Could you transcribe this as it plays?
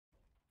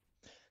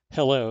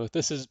Hello,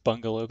 this is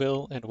Bungalow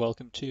Bill, and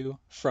welcome to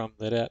From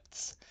the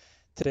Depths.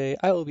 Today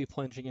I will be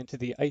plunging into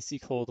the icy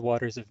cold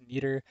waters of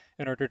Niter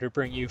in order to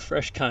bring you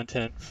fresh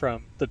content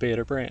from the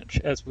beta branch,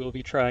 as we will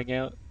be trying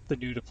out the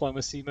new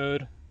diplomacy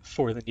mode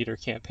for the Niter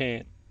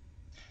campaign.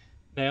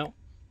 Now,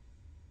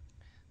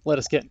 let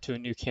us get into a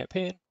new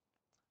campaign.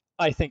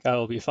 I think I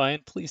will be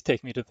fine. Please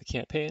take me to the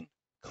campaign.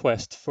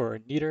 Quest for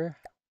Niter.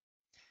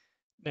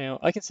 Now,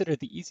 I consider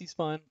the easy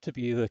spawn to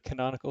be the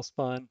canonical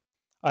spawn.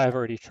 I have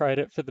already tried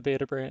it for the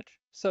beta branch,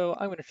 so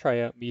I'm going to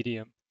try out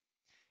medium.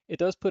 It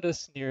does put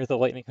us near the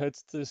lightning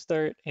hoods to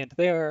start, and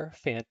they are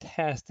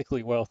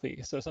fantastically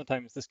wealthy, so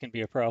sometimes this can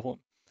be a problem.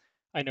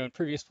 I know in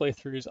previous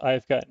playthroughs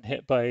I've gotten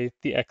hit by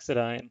the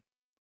Exodine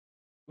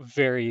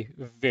very,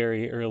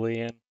 very early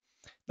in.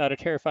 Not a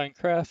terrifying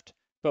craft,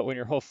 but when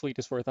your whole fleet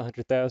is worth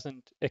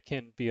 100,000, it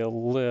can be a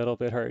little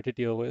bit hard to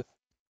deal with.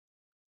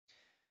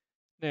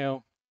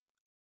 Now,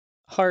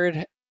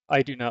 hard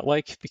I do not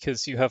like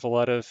because you have a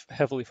lot of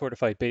heavily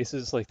fortified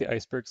bases like the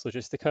Iceberg's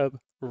Logistic Hub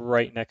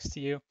right next to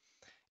you,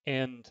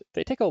 and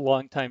they take a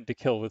long time to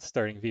kill with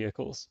starting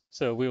vehicles,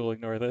 so we will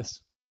ignore this.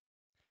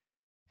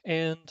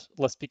 And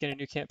let's begin a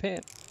new campaign.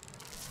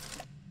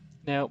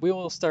 Now, we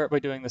will start by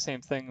doing the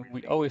same thing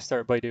we always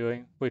start by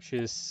doing, which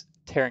is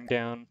tearing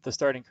down the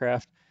starting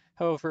craft.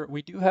 However,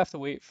 we do have to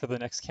wait for the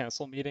next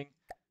council meeting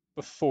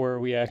before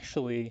we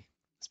actually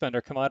spend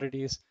our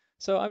commodities,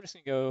 so I'm just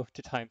going to go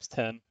to times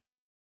 10,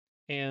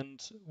 and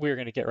we're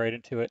going to get right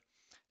into it.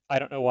 I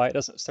don't know why it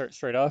doesn't start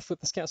straight off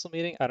with this council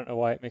meeting. I don't know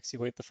why it makes you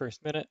wait the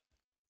first minute,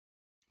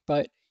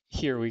 but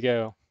here we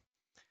go.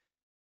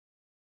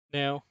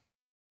 Now,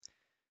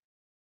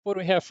 what do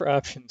we have for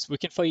options? We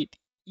can fight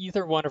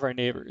either one of our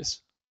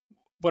neighbors.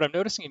 What I'm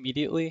noticing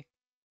immediately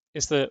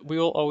is that we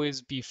will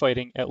always be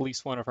fighting at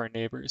least one of our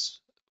neighbors,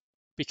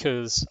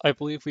 because I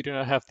believe we do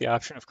not have the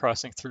option of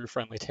crossing through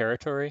friendly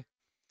territory,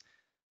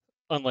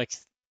 unlike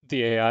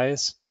the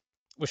AIs,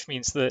 which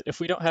means that if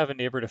we don't have a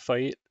neighbor to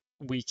fight,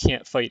 we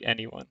can't fight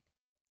anyone.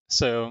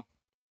 So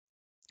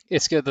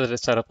it's good that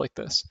it's set up like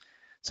this.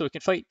 So we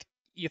can fight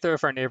either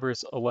of our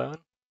neighbors alone.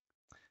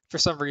 For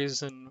some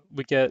reason,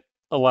 we get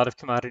a lot of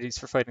commodities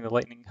for fighting the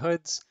lightning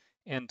hoods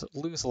and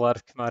lose a lot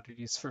of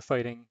commodities for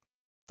fighting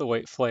the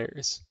white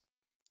flares.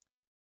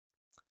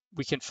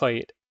 We can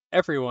fight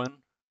everyone,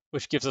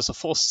 which gives us a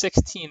full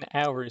 16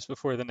 hours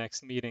before the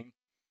next meeting,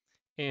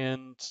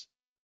 and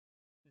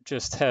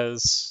just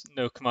has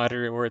no commodity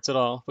rewards at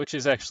all, which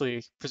is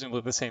actually presumably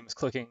the same as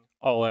clicking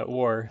all out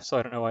war, so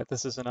I don't know why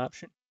this is an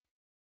option.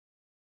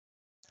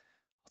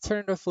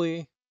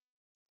 Alternatively,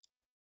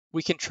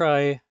 we can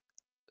try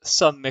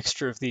some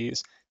mixture of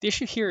these. The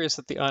issue here is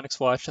that the Onyx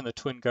Watch and the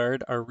Twin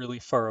Guard are really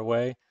far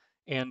away,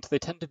 and they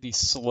tend to be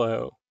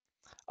slow.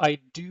 I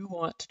do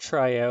want to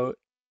try out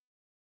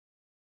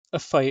a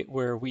fight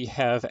where we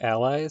have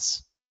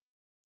allies,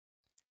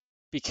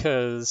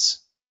 because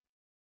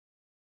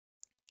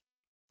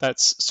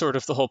that's sort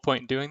of the whole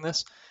point in doing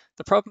this.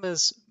 The problem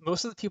is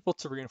most of the people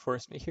to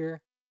reinforce me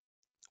here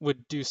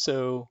would do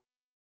so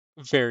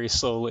very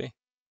slowly,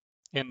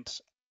 and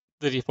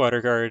the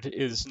Deepwater Guard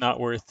is not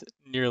worth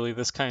nearly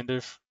this kind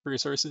of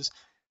resources.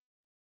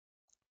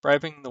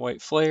 Bribing the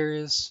White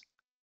Flares.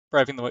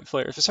 Bribing the White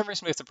Flares. For some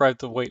reason, we have to bribe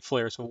the White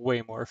Flares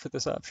way more for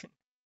this option.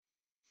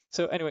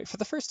 So anyway, for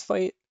the first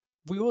fight,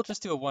 we will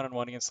just do a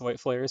one-on-one against the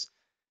White Flares.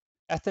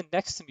 At the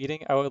next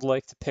meeting, I would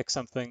like to pick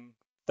something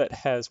that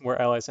has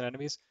more allies and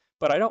enemies,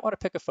 but I don't want to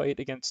pick a fight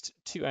against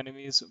two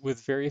enemies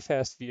with very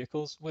fast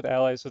vehicles with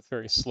allies with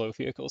very slow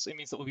vehicles. It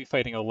means that we'll be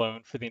fighting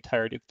alone for the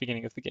entirety of the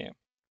beginning of the game.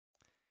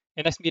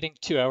 And next meeting,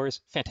 2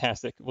 hours,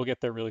 fantastic. We'll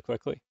get there really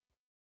quickly.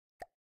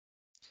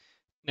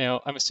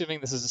 Now, I'm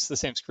assuming this is the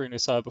same screen we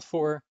saw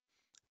before.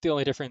 The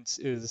only difference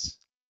is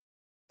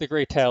the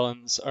Grey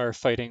Talons are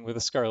fighting with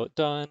a Scarlet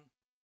Dawn.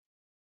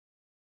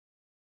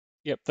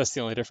 Yep, that's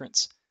the only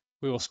difference.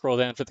 We will scroll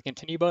down for the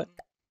continue button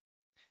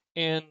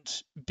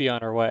and be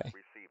on our way.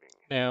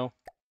 Now,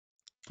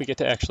 we get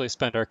to actually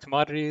spend our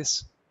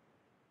commodities,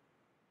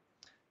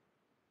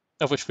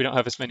 of which we don't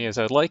have as many as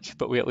I'd like,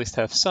 but we at least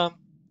have some.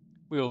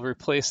 We will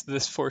replace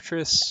this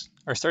fortress,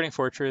 our starting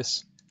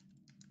fortress,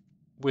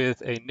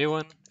 with a new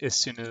one as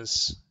soon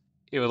as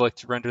it would like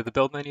to render the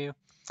build menu.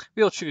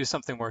 We'll choose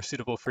something more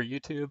suitable for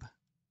YouTube.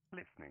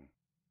 Listening.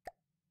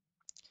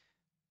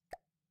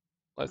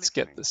 Let's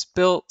get this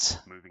built.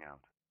 Moving out.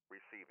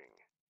 Receiving.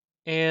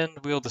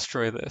 And we'll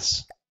destroy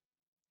this.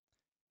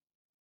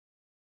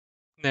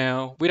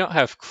 Now, we don't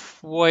have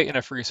quite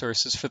enough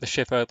resources for the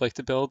ship I'd like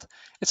to build.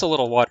 It's a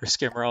little water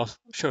skimmer. I'll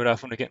show it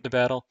off when we get into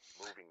battle.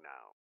 Moving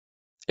now.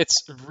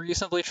 It's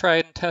reasonably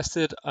tried and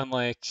tested,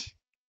 unlike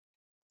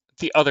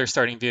the other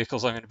starting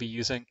vehicles I'm going to be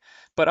using,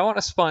 but I want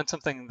to spawn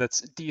something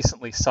that's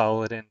decently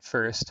solid in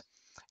first,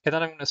 and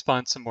then I'm going to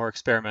spawn some more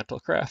experimental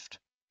craft.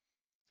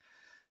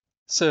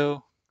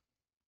 So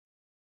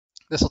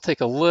this will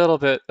take a little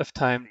bit of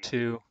time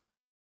to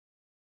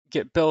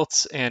get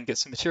built and get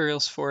some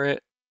materials for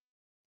it.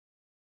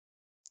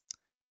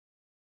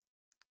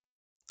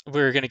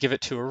 We're going to give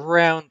it to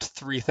around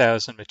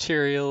 3,000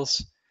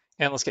 materials,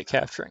 and let's get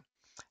capturing.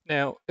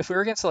 Now, if we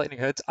were against the Lightning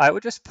Hoods, I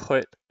would just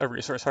put a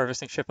resource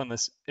harvesting ship on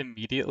this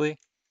immediately.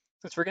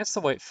 Since we're against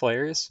the White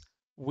Flares,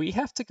 we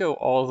have to go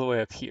all the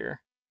way up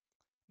here.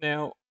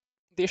 Now,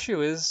 the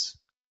issue is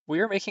we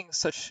are making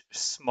such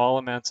small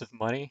amounts of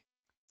money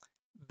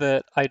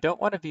that I don't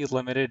want to be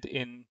limited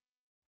in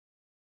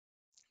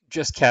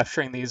just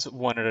capturing these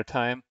one at a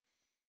time.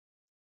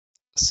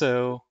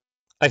 So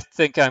I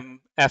think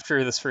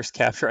after this first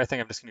capture, I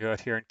think I'm just going to go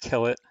out here and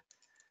kill it.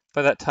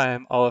 By that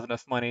time, I'll have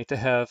enough money to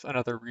have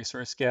another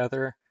resource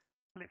gatherer.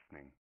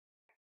 Listening.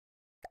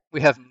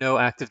 We have no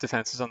active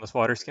defenses on this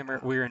water Moving skimmer.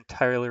 now. We're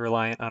entirely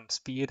reliant on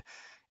speed,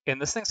 and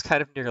this thing's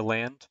kind of near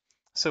land,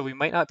 so we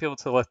might not be able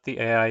to let the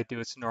AI do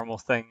its normal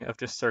thing of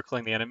just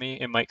circling the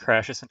enemy. It might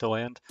crash us into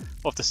land.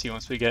 We'll have to see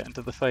once we get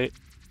into the fight.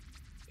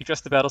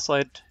 Adjust the battle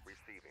slide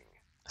Receiving.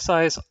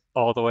 size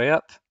all the way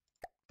up,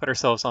 put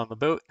ourselves on the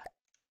boat,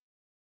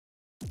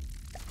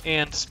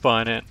 and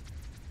spawn in.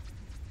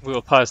 We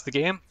will pause the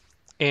game,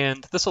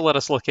 and this will let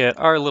us look at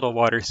our little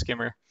water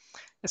skimmer.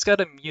 It's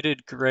got a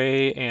muted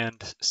gray and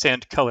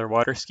sand color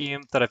water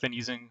scheme that I've been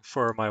using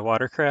for my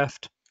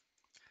watercraft.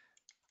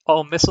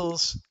 All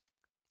missiles,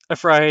 a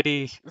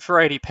variety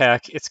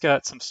pack. It's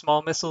got some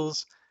small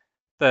missiles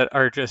that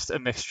are just a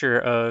mixture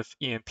of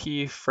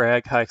EMP,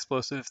 frag, high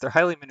explosive. They're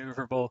highly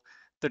maneuverable.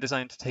 They're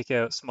designed to take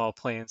out small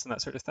planes and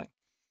that sort of thing.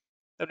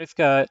 Then we've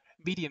got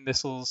medium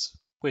missiles,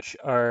 which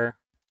are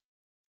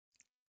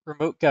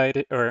remote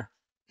guided or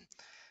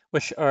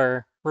which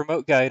are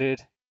remote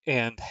guided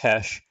and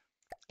HESH.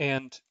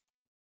 And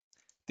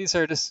these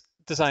are just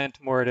designed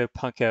more to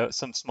punk out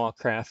some small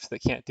craft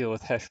that can't deal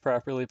with HESH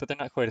properly, but they're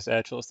not quite as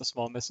agile as the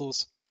small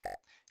missiles.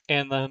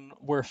 And then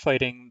we're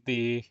fighting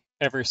the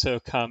ever so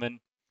common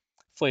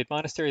Flayed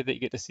Monastery that you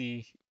get to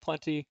see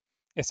plenty.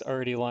 It's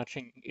already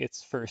launching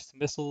its first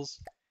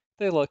missiles.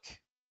 They look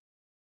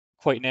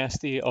quite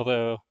nasty,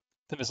 although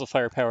the missile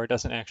firepower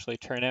doesn't actually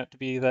turn out to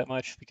be that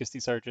much because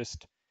these are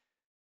just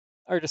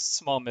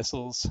small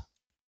missiles.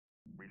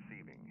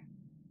 Receiving.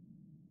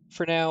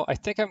 For now, I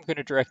think I'm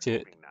going to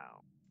Moving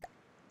now.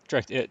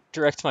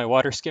 direct my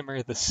water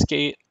skimmer, the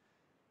skate,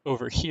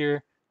 over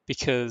here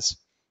because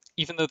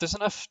even though there's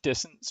enough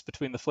distance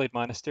between the Flayed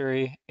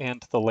Monastery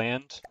and the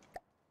land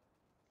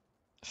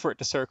for it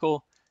to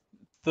circle,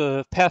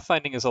 the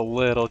pathfinding is a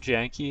little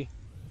janky,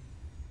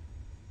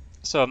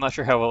 so I'm not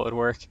sure how well it would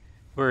work.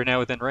 We're now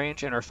within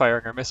range and are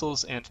firing our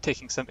missiles and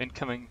taking some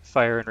incoming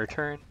fire in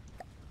return.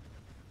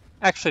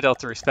 Actually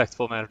dealt a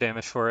respectable amount of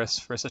damage for us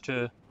for such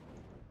a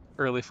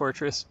early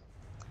fortress.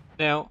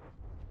 Now,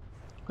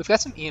 we've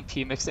got some EMP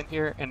mixed in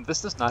here, and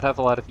this does not have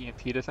a lot of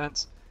EMP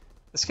defense.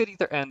 This could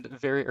either end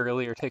very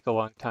early or take a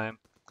long time.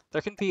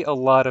 There can be a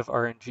lot of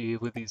RNG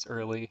with these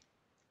early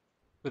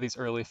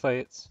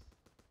fights.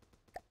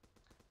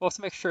 We'll have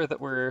to make sure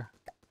that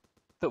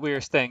we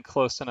are staying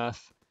close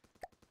enough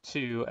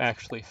to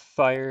actually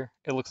fire.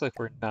 It looks like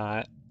we're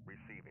not,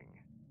 Receiving.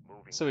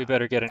 Moving so we now.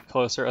 better get in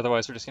closer,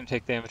 otherwise we're just going to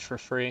take damage for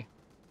free.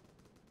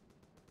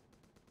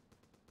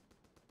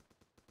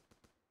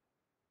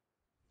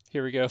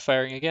 Here we go,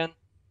 firing again.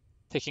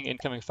 Taking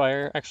incoming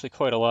fire, actually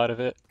quite a lot of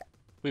it.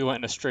 We went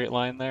in a straight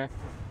line there.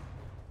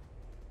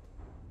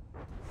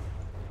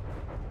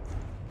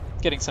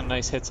 Getting some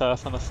nice hits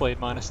off on the Flayed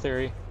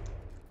Monastery.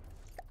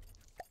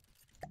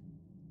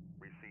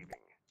 Receiving.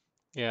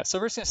 Yeah, so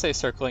we're just going to stay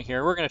circling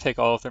here. We're going to take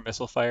all of their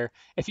missile fire.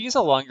 If you use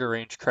a longer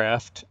range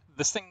craft,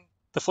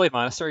 the Flayed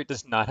Monastery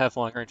does not have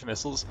long range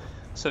missiles,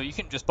 so you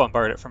can just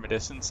bombard it from a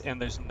distance,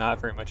 and there's not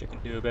very much it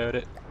can do about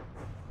it.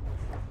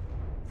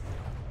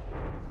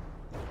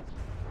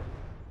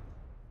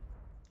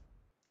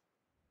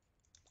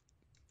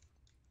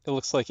 It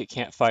looks like it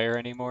can't fire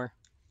anymore.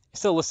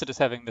 It's still listed as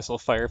having missile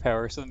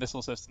firepower, so the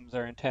missile systems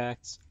are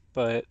intact,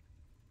 but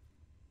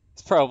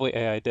it's probably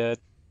AI dead.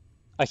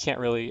 I can't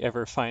really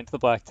ever find the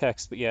black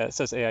text, but yeah, it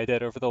says AI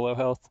dead over the low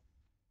health.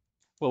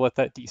 We'll let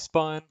that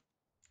despawn,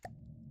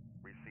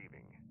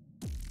 Receiving.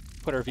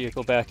 put our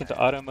vehicle Taking back into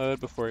command. auto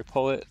mode before we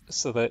pull it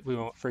so that we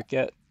won't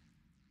forget.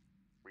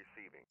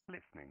 Receiving.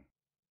 Listening.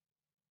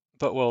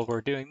 But while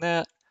we're doing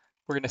that,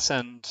 we're going to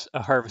send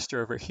a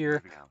harvester over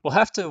here. Moving out. We'll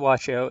have to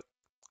watch out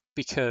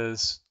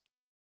because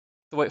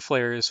the white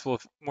flares will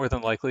more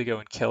than likely go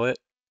and kill it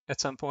at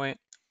some point.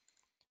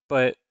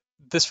 But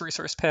this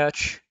resource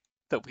patch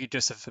that we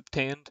just have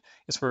obtained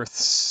is worth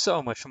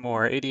so much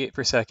more, 88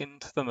 per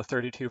second, than the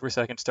 32 per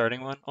second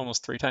starting one,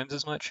 almost 3 times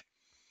as much.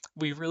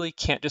 We really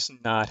can't just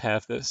not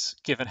have this,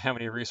 given how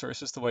many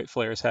resources the white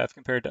flares have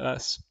compared to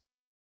us.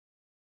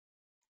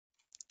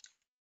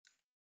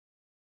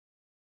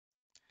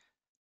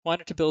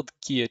 Wanted to build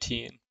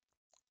Guillotine.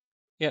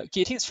 Yeah,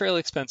 Guillotine's fairly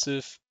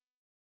expensive,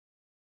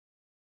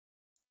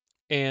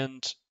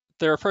 and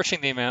they're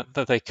approaching the amount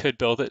that they could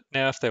build it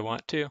now if they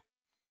want to.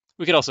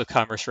 We could also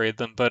commerce raid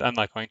them, but I'm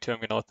not going to. I'm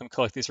going to let them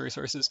collect these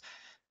resources.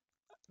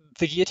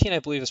 The Guillotine, I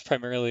believe, is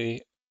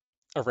primarily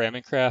a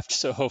ramming craft,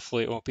 so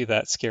hopefully it won't be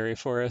that scary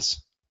for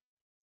us.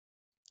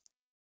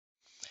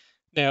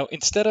 Now,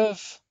 instead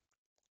of...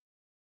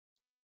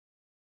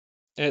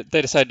 They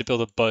decided to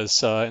build a buzz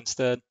saw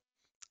instead.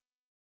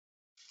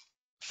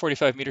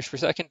 45 meters per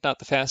second, not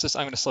the fastest.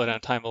 I'm going to slow down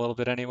time a little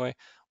bit anyway.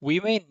 We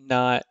may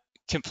not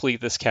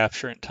complete this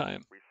capture in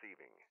time.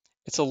 Receiving.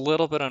 It's a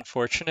little bit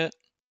unfortunate,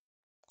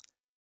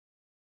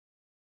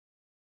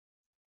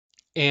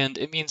 and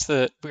it means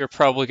that we are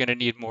probably going to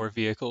need more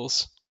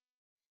vehicles.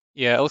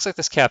 Yeah, it looks like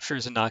this capture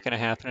is not going to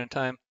happen in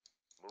time.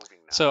 Moving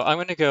now. So I'm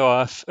going to go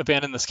off,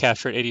 abandon this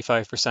capture at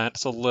 85%.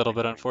 It's a little bit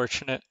Listening.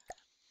 unfortunate.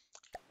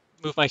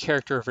 Move my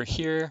character over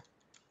here,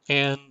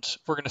 and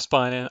we're going to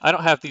spawn in. I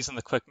don't have these in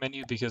the quick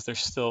menu because they're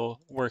still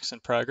works in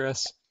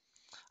progress.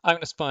 I'm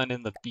going to spawn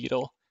in the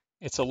Beetle.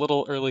 It's a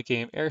little early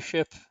game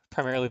airship,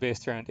 primarily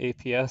based around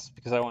APS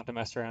because I want to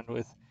mess around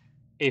with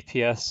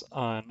APS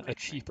on a Listening.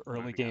 cheap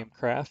early Moving game out.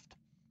 craft.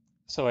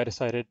 So I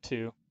decided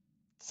to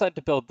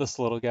build this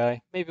little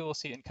guy. Maybe we'll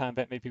see it in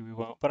combat, maybe we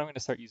won't, but I'm going to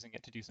start using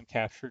it to do some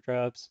capture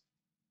jobs.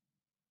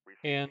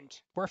 Receiving.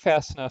 And we're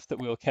fast enough that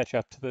we will catch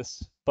up to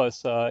this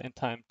buzzsaw in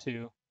time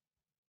to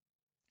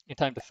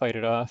fight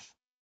it off.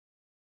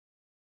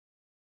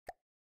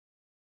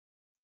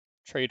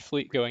 Trade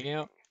fleet going Receiving.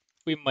 out.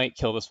 We might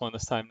kill this one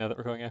this time now that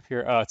we're going up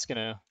here. Oh, it's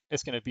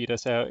gonna beat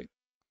us out.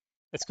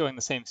 It's going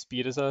the same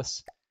speed as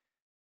us,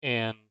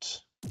 and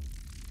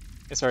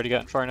it's already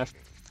gotten far enough.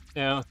 Receiving.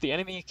 Now, the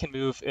enemy can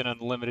move an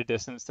unlimited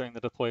distance during the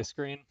deploy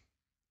screen,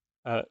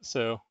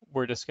 so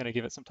we're just going to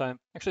give it some time.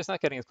 Actually, it's not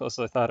getting as close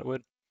as I thought it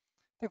would.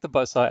 I think the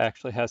buzzsaw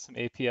actually has some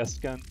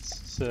APS guns,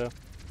 so...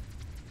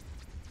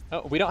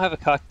 Oh, we don't have a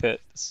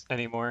cockpit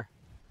anymore,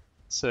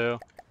 so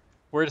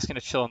we're just going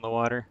to chill in the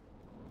water.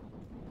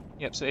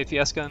 Yep, so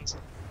APS guns.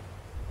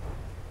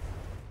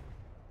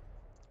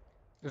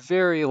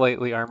 Very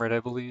lightly armored, I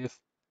believe.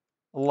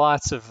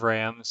 Lots of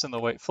rams in the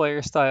white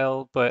flare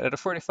style, but at a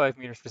 45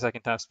 meters per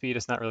second top speed,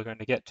 it's not really going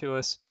to get to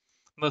us.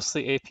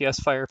 Mostly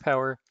APS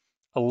firepower,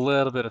 a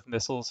little bit of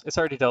missiles. It's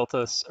already dealt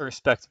us a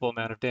respectable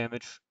amount of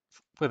damage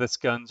with its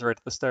guns right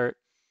at the start.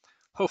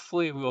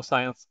 Hopefully we will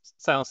silence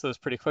those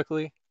pretty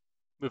quickly.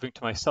 Moving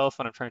to myself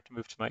when I'm trying to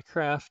move to my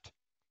craft,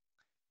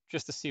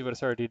 just to see what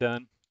it's already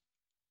done.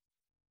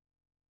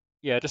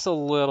 Yeah, just a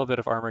little bit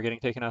of armor getting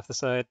taken off the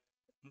side.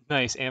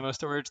 Nice ammo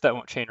storage. That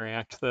won't chain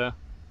react though.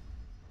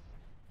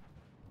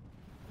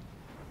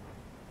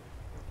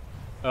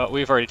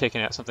 We've already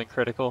taken out something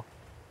critical.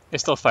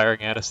 It's still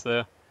firing at us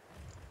though.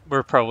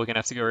 We're probably gonna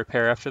have to go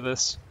repair after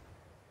this.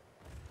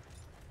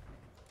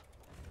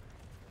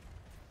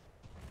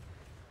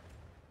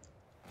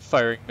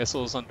 Firing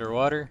missiles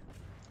underwater.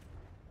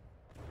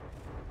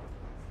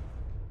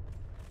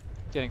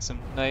 Getting some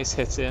nice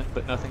hits in,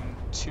 but nothing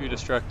too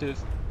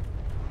destructive.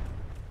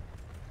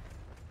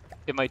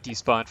 It might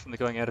despawn from the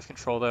going out of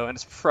control though, and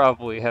it's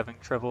probably having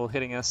trouble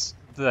hitting us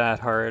that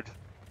hard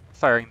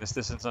firing this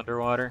distance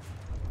underwater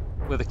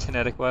with a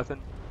kinetic weapon.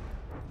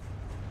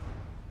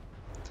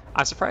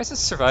 I'm surprised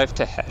it's survived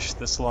to Hesh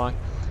this long.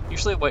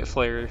 Usually white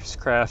flares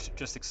craft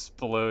just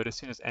explode as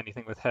soon as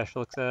anything with Hesh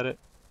looks at it.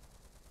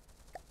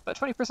 But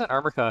 20%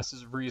 armor cost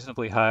is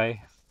reasonably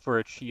high for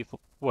a cheap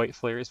white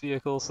flares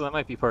vehicle, so that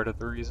might be part of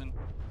the reason.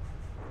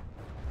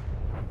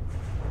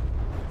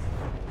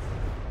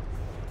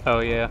 Oh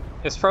yeah,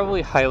 it's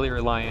probably highly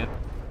reliant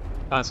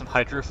on some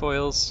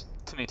hydrofoils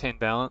to maintain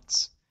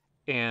balance,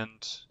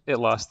 and it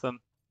lost them.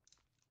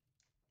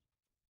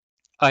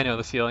 I know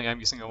the feeling. I'm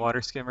using a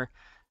water skimmer.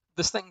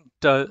 This thing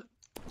does...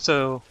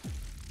 So,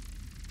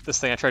 this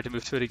thing, I tried to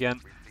move to it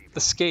again. Receiving. The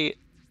skate,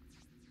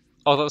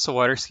 although it's a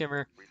water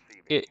skimmer,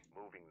 Receiving. it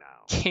Moving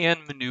now.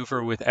 can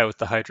maneuver without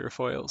the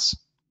hydrofoils.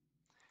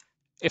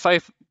 If I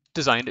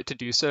designed it to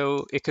do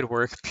so, it could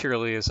work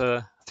purely as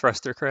a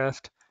thruster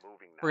craft.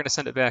 Moving now. We're going to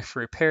send it back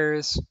for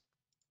repairs.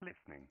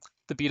 Listening.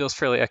 The Beetle's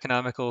fairly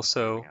economical, Moving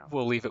so out.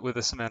 we'll leave it with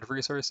this amount of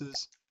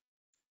resources.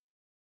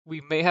 We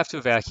may have to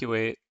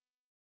evacuate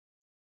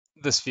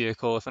this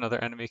vehicle if another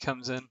enemy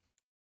comes in.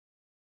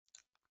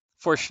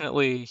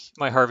 Fortunately,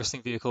 my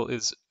harvesting vehicle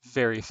is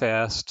very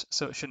fast,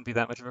 so it shouldn't be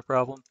that much of a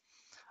problem.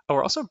 Oh,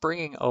 we're also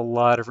bringing a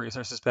lot of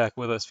resources back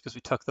with us because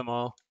we took them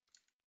all.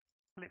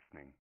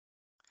 Listening.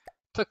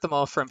 Took them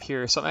all from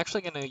here, so I'm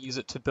actually going to use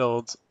it to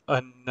build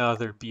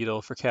another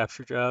Beetle for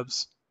capture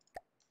jobs,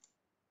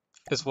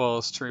 as well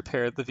as to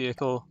repair the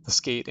vehicle, the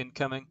skate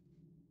incoming.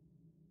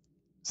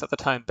 Set the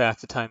time back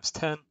to times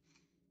 10.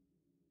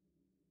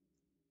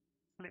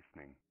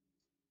 Listening.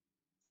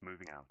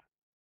 Moving out.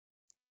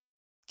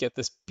 Get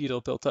this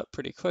Beetle built up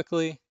pretty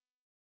quickly.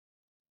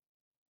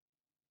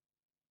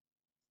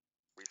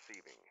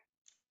 Receiving.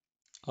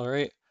 All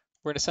right,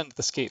 we're going to send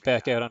the skate Moving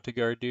back now. out onto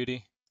guard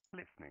duty.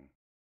 Listening.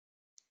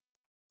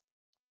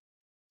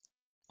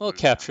 We'll Moving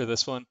out. capture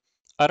this one.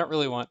 I don't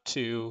really want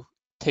to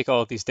take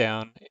all of these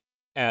down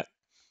at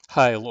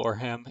high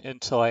Loreham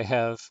until I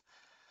have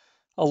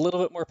a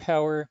little bit more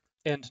power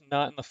and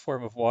not in the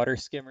form of water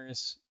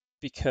skimmers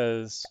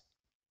because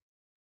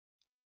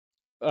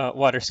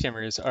water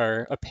skimmers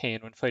are a pain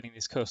when fighting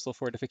these coastal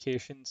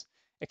fortifications.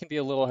 It can be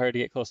a little hard to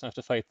get close enough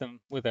to fight them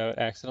without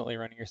accidentally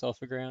running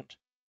yourself aground.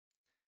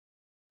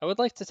 I would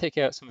like to take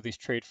out some of these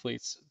trade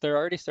fleets. They're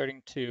already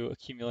starting to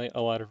accumulate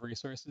a lot of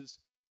resources.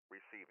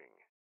 Receiving.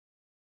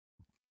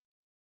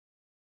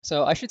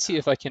 So I Moving should see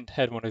if now. I can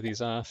head one of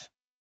these off.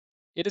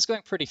 It is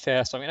going pretty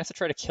fast, so I'm gonna have to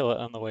try to kill it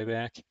on the way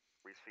back.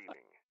 Receiving.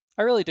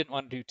 I really didn't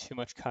want to do too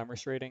much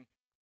commerce rating,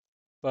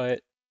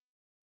 but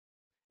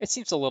it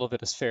seems a little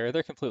bit as fair.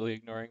 They're completely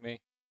ignoring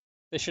me.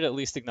 They should at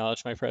least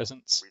acknowledge my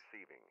presence.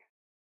 Receiving.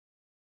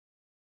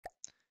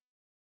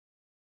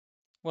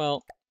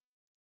 Well,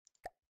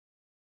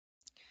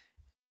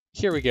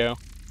 here we go.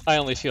 I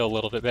only feel a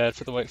little bit bad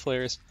for the white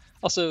flares.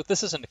 Also,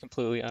 this isn't a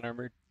completely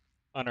unarmored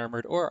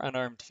or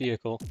unarmed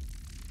vehicle,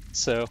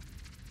 so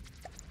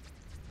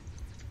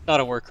not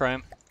a war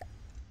crime.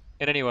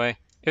 And anyway,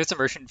 if it's a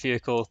merchant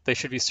vehicle, they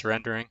should be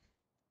surrendering.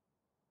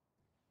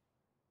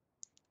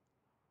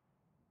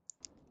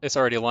 It's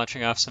already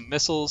launching off some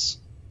missiles.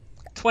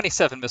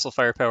 27 missile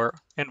firepower,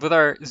 and with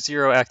our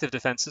 0 active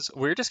defenses,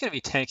 we're just going to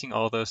be tanking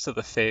all those to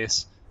the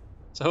face.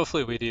 So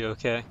hopefully we do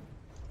okay.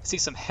 I see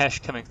some hash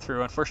coming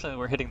through. Unfortunately,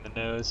 we're hitting the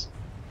nose.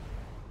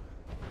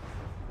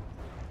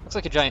 Looks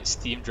like a giant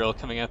steam drill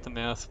coming out the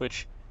mouth,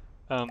 which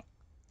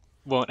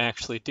won't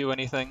actually do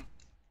anything,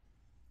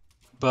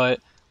 but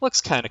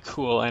looks kind of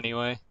cool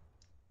anyway.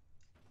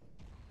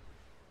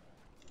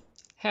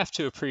 Have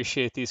to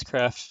appreciate these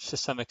craft to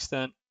some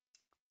extent.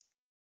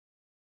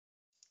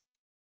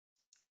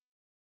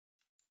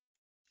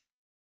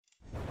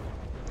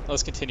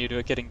 Let's continue to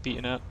it getting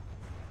beaten up.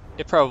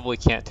 It probably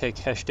can't take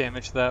hesh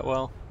damage that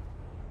well.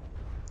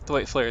 The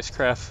white flare's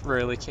craft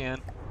rarely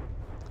can.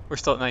 We're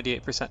still at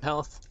 98%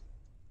 health.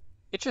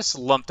 It just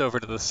lumped over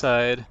to the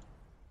side.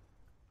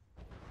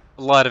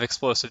 A lot of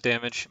explosive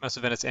damage. Must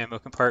have been its ammo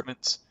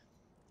compartments.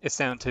 It's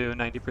down to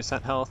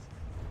 90% health.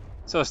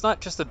 So it's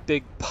not just a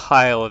big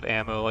pile of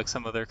ammo like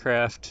some other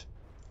craft.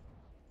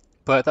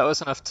 But that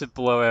was enough to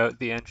blow out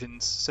the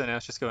engines, so now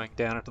it's just going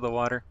down into the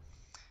water.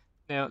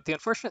 Now, the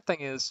unfortunate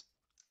thing is,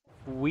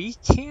 we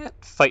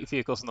can't fight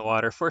vehicles in the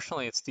water.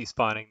 Fortunately, it's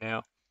despawning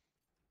now.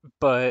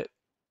 But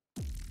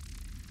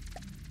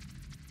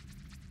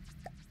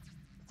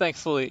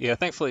thankfully it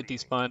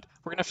despawned.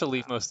 We're gonna have to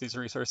leave most of these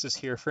resources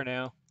here for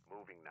now.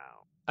 Moving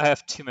now. I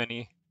have too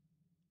many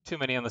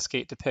on the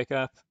skate to pick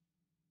up.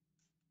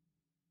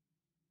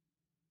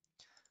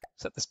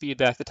 Set the speed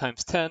back to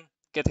 ×10.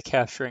 Get to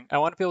capturing. I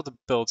want to be able to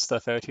build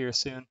stuff out here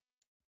soon.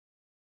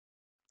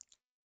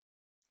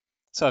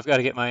 So I've got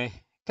to get my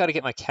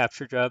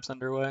capture jobs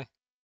underway.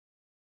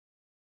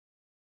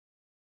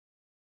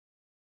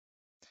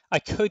 I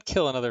could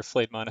kill another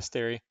flayed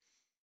monastery.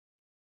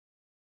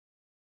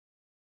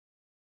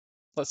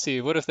 Let's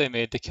see, what have they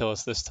made to kill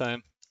us this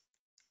time?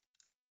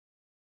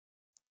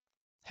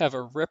 Have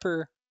a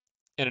Ripper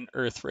and an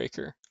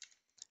Earthraker.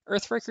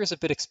 Earthraker is a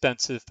bit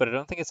expensive, but I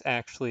don't think it's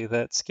actually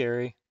that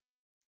scary.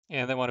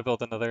 And they want to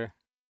build another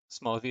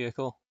small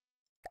vehicle.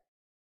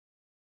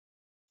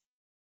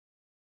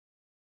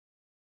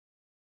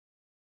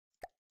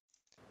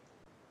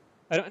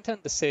 I don't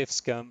intend to save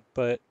Scum,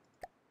 but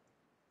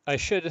I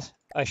should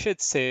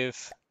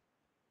save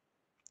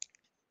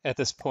at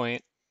this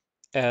point,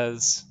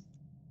 as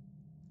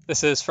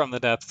this is from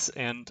the depths,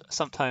 and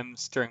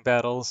sometimes during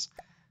battles,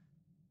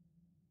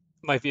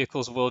 my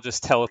vehicles will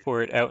just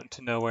teleport out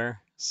into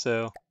nowhere,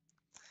 so...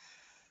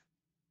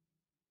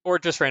 Or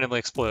just randomly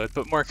explode,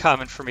 but more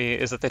common for me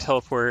is that they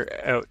teleport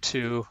out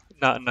to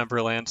not in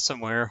Numberland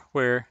somewhere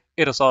where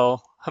it is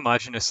all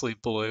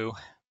homogeneously blue,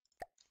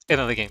 and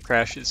then the game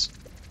crashes.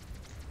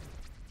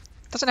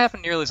 Doesn't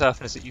happen nearly as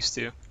often as it used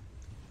to.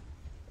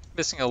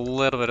 Missing a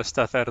little bit of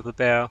stuff out of the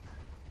bow.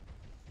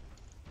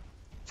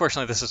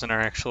 Fortunately, this isn't our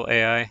actual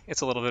AI.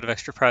 It's a little bit of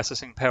extra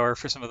processing power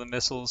for some of the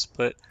missiles,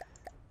 but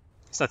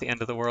it's not the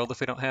end of the world if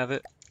we don't have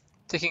it.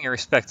 Taking a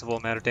respectable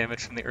amount of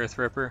damage from the Earth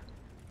Ripper.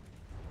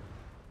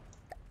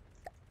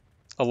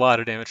 A lot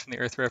of damage from the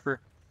Earth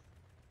Ripper.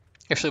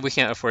 Actually, we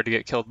can't afford to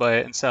get killed by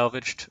it and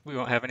salvaged. We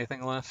won't have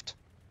anything left.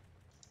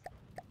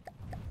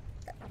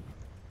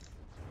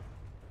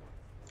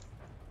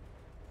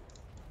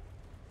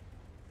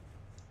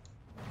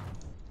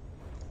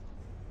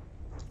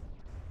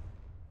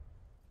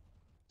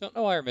 Don't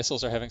know why our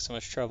missiles are having so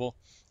much trouble.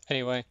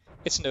 Anyway,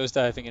 it's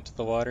nosediving into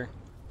the water.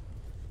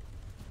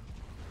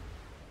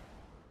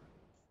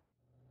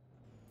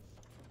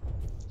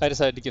 I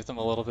decided to give them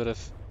a little bit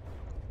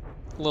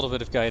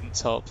of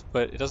guidance help,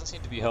 but it doesn't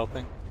seem to be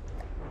helping.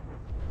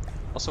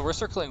 Also, we're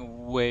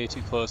circling way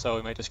too close. Oh,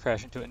 we might just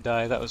crash into it and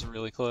die. That was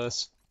really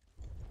close.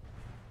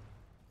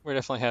 We're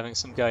definitely having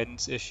some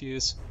guidance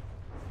issues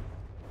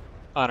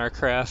on our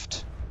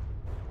craft.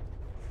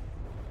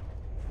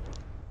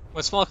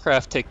 When small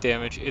craft take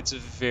damage, it's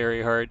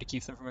very hard to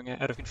keep them from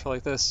going out of control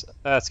like this.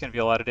 That's going to be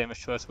a lot of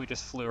damage to us. We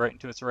just flew right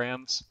into its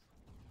rams.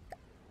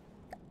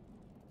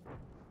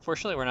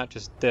 Fortunately, we're not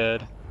just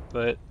dead,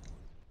 but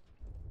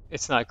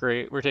it's not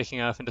great. We're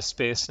taking off into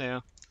space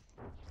now.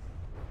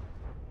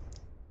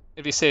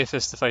 It'd be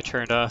safest if I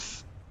turned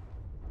off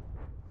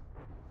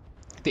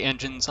the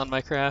engines on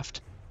my craft.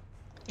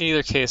 In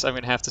either case, I'm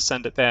going to have to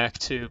send it back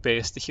to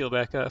base to heal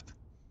back up.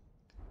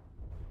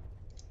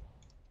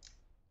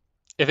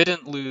 If it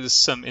didn't lose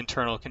some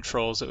internal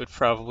controls, it would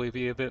probably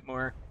be a bit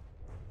more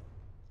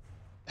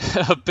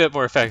a bit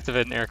more effective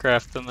at an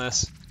aircraft than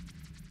this.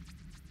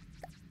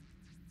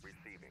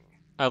 Receiving.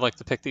 I'd like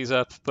to pick these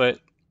up, but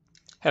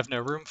have no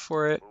room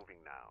for it. Moving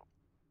now.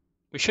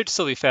 We should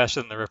still be faster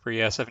than the Ripper,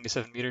 yeah,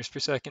 77 meters per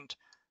second.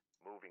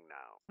 Moving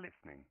now.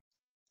 Listening.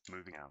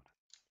 Moving out.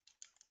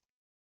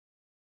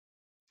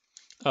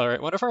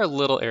 Alright, one of our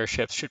little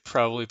airships should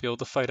probably be able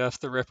to fight off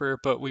the Ripper,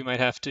 but we might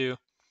have to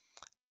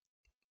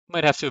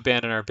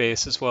abandon our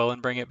base as well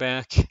and bring it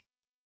back.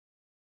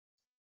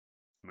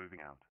 Moving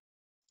out.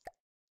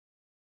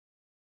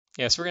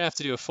 Yeah, so we're gonna have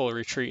to do a full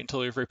retreat until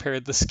we've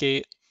repaired the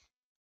skate.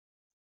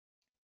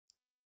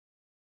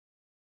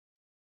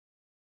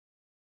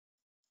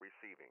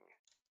 Receiving.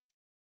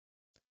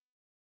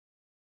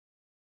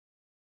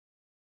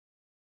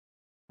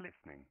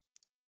 Listening.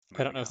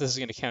 I don't know if this is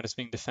gonna count as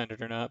being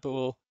defended or not, but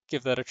we'll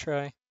give that a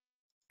try.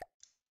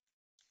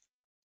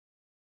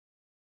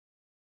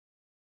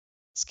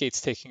 Skate's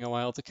taking a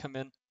while to come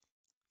in.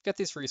 Got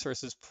these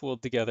resources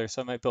pooled together,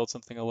 so I might build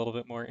something a little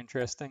bit more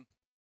interesting.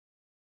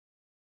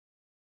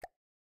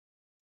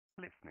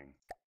 Listening.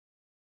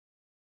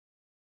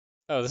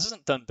 Oh, this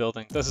isn't done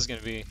building. This is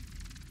gonna be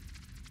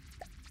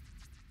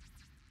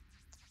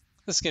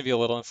a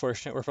little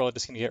unfortunate. We're probably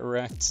just gonna get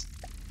wrecked.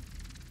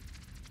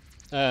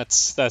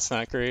 That's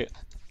not great.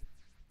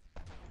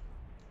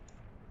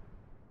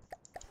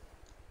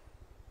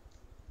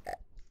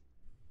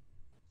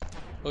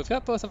 Well, we've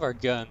got both of our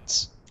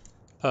guns.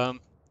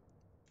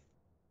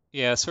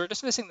 Yeah, so we're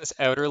just missing this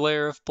outer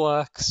layer of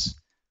blocks.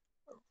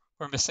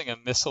 We're missing a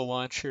missile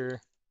launcher,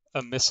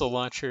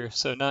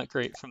 so not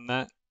great from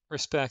that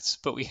respect,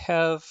 but we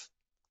have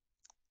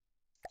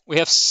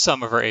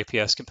some of our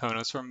APS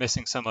components. We're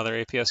missing some other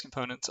APS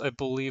components. I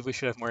believe we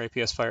should have more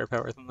APS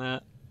firepower than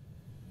that.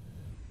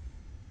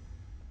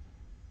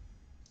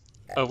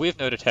 Oh, we have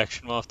no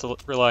detection. We'll have to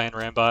rely on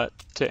Rambot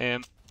to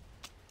aim.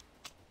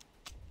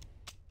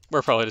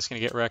 We're probably just going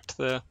to get wrecked,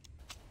 though.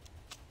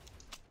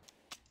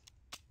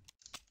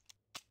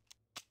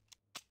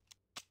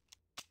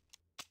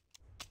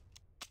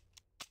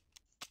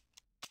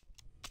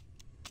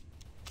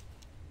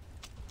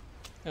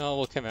 Oh,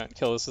 we'll come out and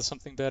kill this with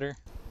something better.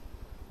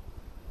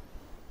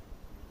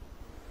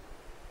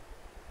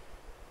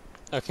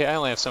 Okay, I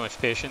only have so much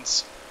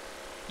patience.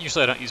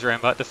 Usually I don't use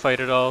Rambot to fight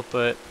at all,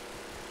 but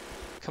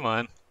come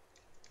on.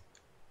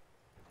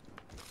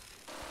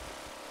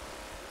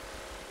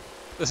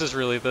 This is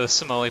really the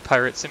Somali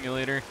pirate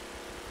simulator.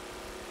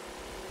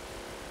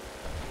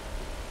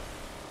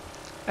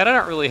 And I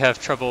don't really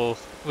have trouble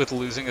with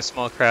losing a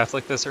small craft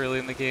like this early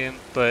in the game,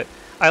 but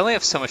I only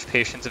have so much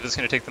patience if it's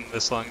going to take them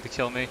this long to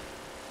kill me.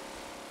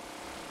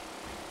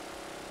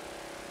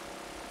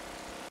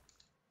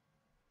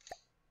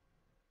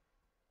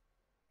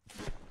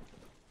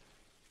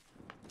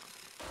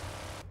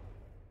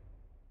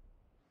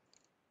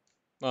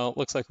 Well,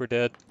 looks like we're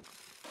dead.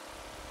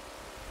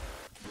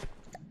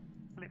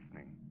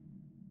 Listening.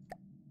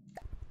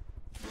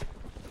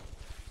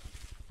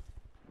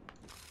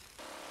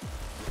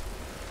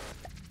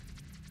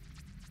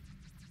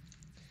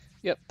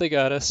 Yep, they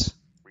got us.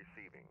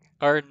 Receiving.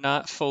 Our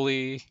not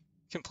fully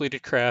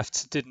completed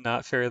crafts did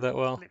not fare that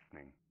well.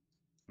 Listening.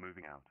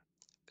 Moving out.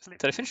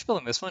 Did I finish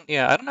building this one?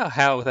 Yeah, I don't know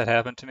how that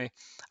happened to me.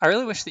 I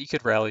really wish that you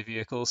could rally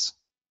vehicles.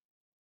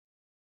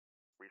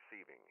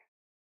 Receiving.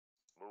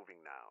 Moving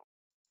now.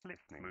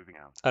 Listening. Moving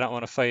out. I don't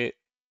want to fight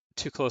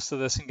too close to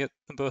this and get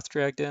them both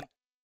dragged in.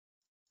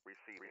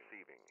 Receiving.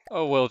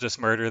 Oh, we'll just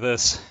murder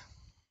this.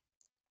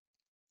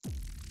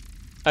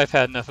 I've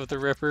had enough of the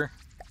Ripper.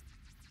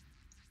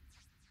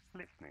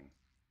 Listening.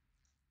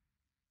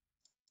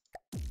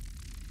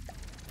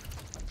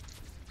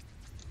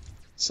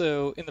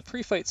 So in the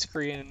pre-fight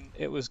screen,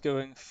 it was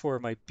going for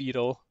my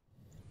Beetle,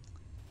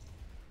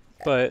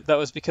 but that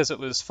was because it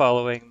was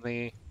following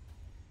the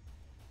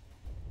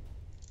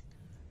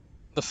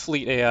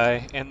fleet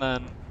AI, and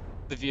then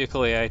the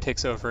vehicle AI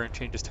takes over and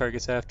changes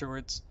targets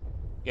afterwards.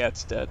 Yeah,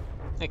 it's dead.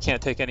 It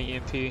can't take any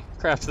EMP.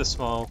 Craft this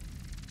small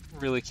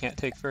really can't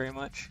take very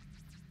much.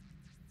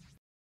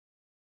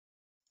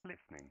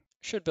 Listening.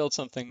 Should build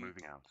something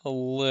Moving out. a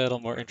little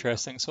more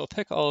interesting, so we'll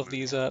pick all of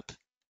these up,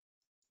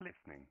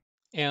 Listening.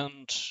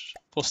 and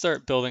we'll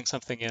start building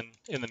something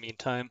in the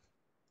meantime.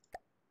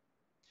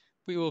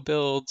 We will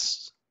build...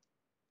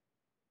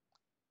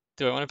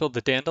 Do I want to build the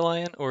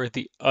dandelion or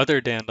the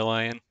other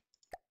dandelion?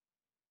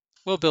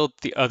 We'll build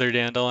the other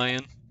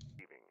dandelion.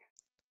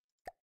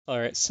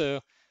 Alright, so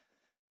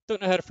don't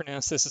know how to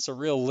pronounce this. It's a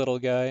real little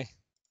guy.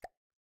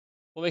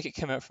 We'll make it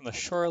come out from the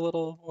shore a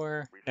little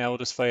more. Now we'll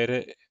just fight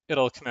it.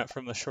 It'll come out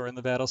from the shore in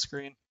the battle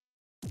screen.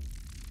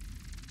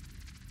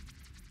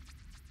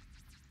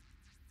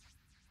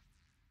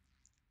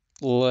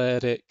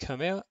 Let it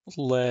come out.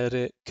 Let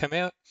it come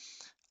out.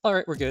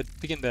 Alright, we're good.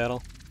 Begin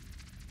battle.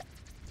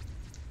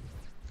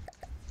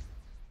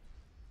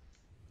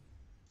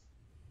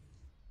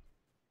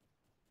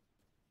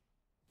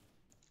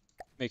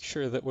 Make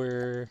sure that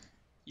we're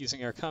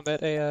using our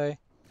combat AI.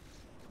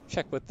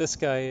 Check what this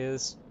guy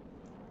is.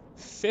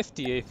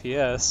 50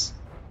 APS.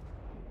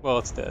 Well,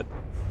 it's dead.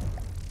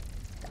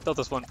 Dealt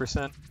us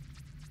 1%.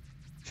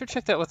 Should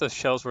check that what those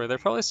shells were. They're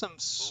probably some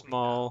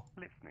small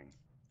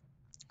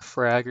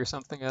frag or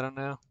something, I don't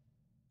know.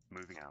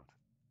 Moving out.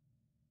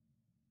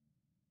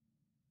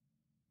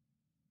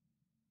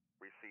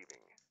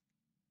 Receiving.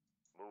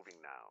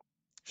 Moving now.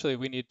 Actually,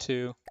 we need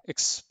to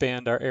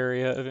expand our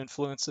area of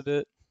influence a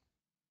bit.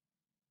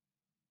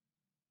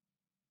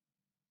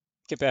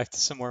 Get back to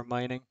some more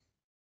mining.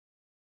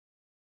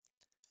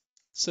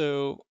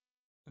 So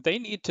they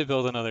need to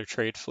build another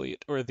trade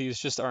fleet, or these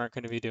just aren't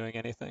going to be doing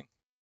anything.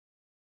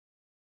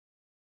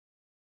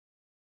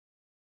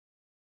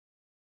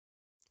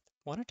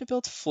 Wanted to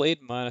build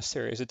Flayed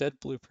Monastery as a dead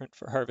blueprint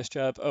for Harvest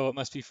Job. Oh, it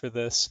must be for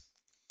this.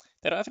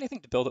 They don't have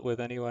anything to build it with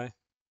anyway.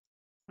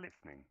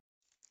 Listening.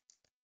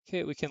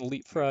 Okay, we can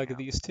leapfrog Moving out.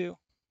 these two.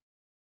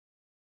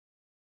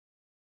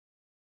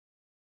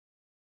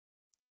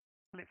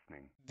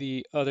 Listening.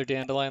 The other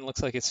dandelion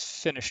looks like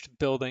it's finished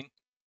building,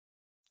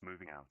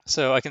 Moving out.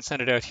 so I can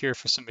send it out here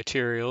for some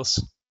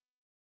materials.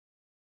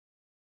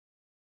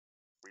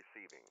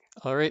 Receiving.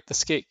 All right, the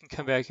skate can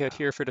come back out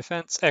here for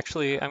defense.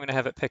 Actually, I'm going to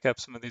have it pick up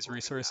some of these Moving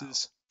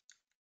resources.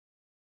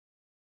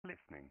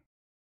 Listening.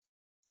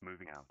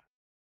 Moving out.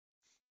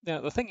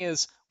 Now, the thing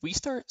is, we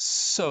start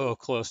so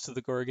close to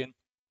the Gorgon.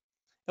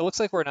 It looks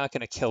like we're not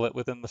going to kill it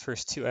within the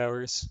first 2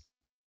 hours.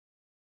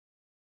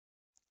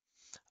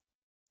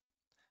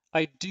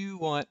 I do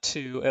want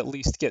to at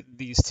least get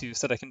these two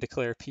so that I can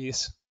declare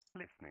peace.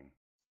 Listening.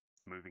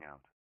 Moving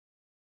out.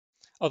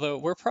 Although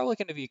we're probably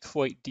going to be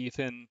quite deep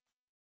in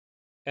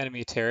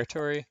enemy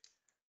territory.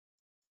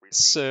 Receiving.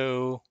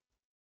 So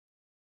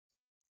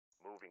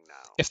Moving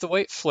now. if the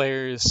white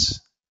flares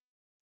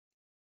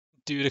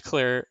do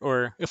declare,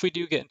 or if we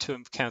do get into a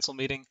council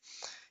meeting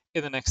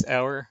in the next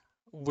hour,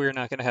 we're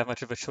not going to have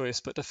much of a choice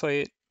but to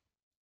fight.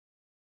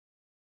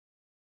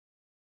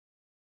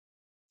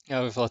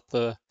 Now we've let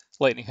the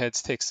lightning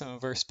heads take some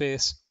of our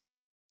space.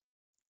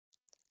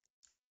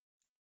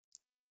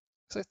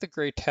 Looks like the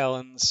Grey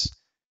Talons.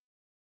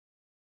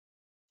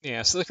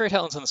 Yeah, so the Grey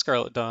Talons and the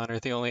Scarlet Dawn are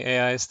the only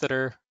AIs that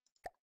are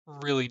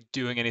really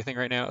doing anything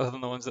right now other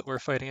than the ones that we're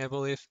fighting, I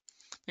believe.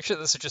 Make sure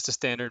this is just a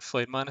standard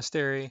Flayed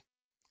Monastery.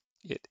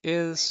 It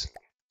is.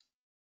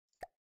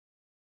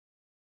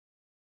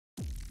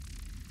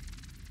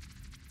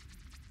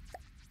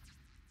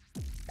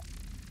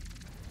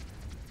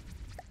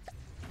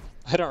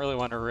 I don't really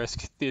want to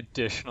risk the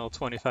additional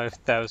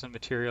 25,000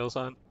 materials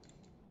on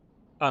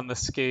the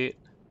skate,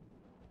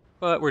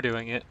 but we're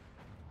doing it.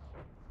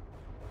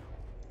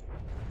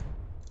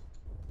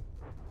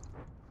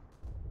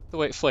 The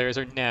white flares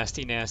are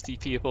nasty, nasty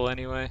people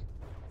anyway.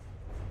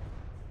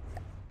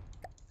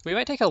 We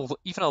might take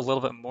even a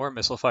little bit more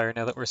missile fire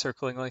now that we're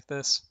circling like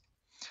this.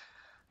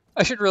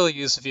 I should really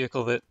use a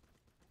vehicle that,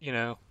 you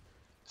know,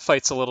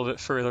 fights a little bit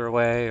further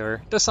away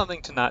or does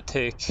something to not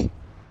take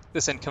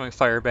this incoming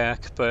fire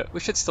back, but we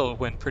should still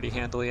win pretty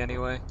handily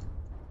anyway.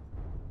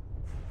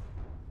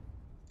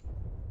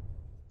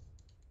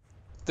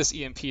 This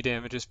EMP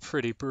damage is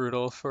pretty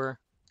brutal for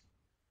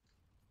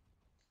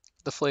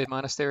the Flayed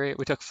Monastery.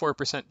 We took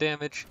 4%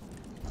 damage.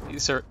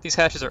 These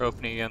hatches are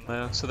opening again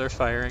though, so they're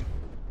firing.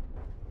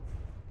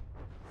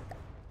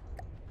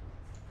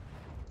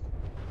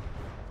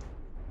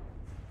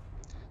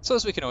 So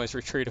as we can always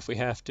retreat if we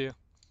have to,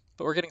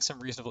 but we're getting some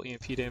reasonable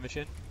EMP damage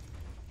in.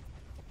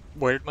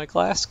 Where did my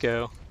glass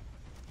go?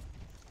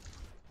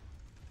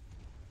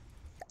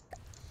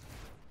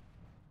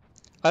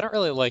 I don't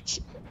really like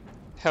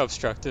how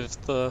obstructive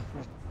the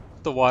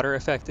water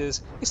effect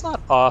is. It's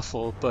not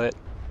awful, but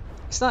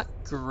it's not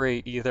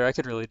great either. I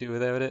could really do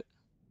without it.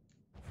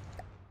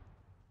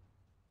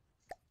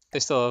 They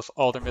still have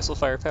all their missile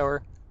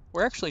firepower.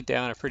 We're actually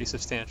down a pretty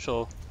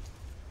substantial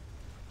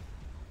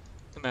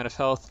amount of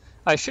health.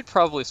 I should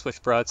probably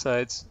switch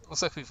broadsides.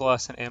 Looks like we've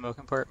lost an ammo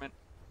compartment.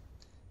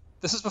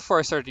 This is before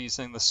I started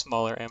using the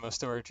smaller ammo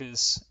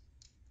storages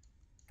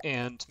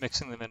and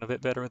mixing them in a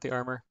bit better with the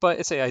armor. But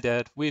it's AI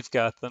dead. We've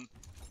got them.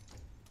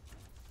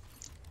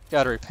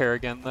 Gotta repair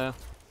again though.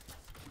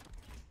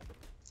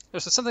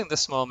 There's something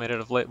this small made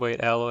out of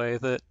lightweight alloy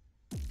that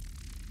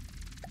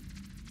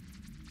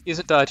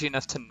isn't dodgy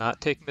enough to not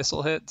take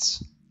missile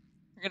hits.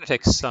 You're gonna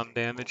take some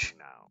damage.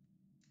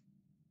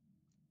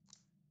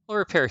 We'll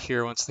repair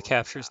here once the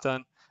capture's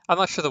done. I'm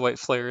not sure the white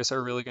flares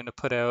are really going to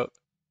put out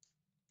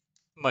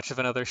much of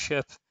another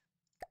ship.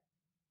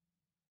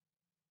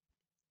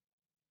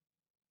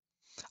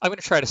 I'm going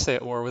to try to stay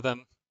at war with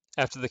them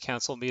after the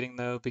council meeting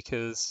though,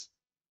 because,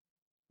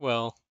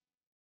 well,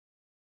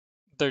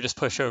 they're just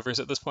pushovers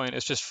at this point.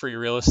 It's just free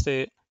real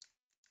estate.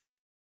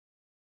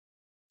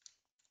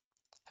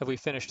 Have we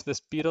finished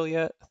this beetle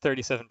yet?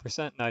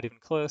 37%, not even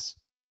close.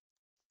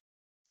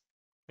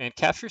 Man,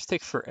 captures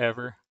take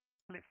forever.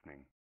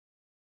 Listening.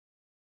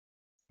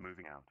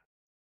 Moving out.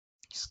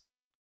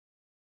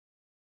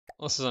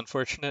 Well, this is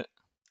unfortunate.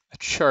 A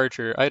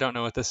charger. I don't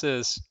know what this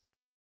is.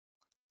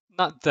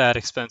 Not that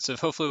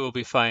expensive. Hopefully we'll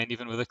be fine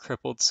even with a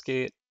crippled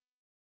skate.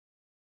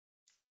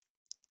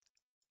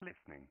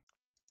 Listening.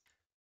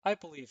 I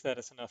believe that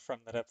is enough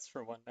from the depths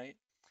for one night.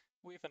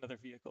 we have another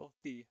vehicle,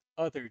 the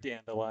other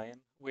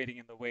dandelion, waiting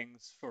in the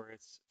wings for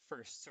its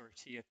first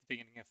sortie at the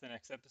beginning of the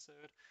next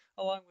episode,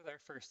 along with our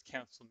first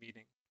council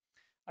meeting.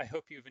 I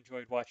hope you've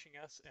enjoyed watching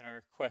us in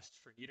our quest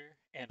for Neater,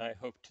 and I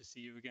hope to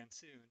see you again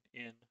soon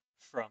in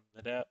From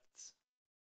the Depths.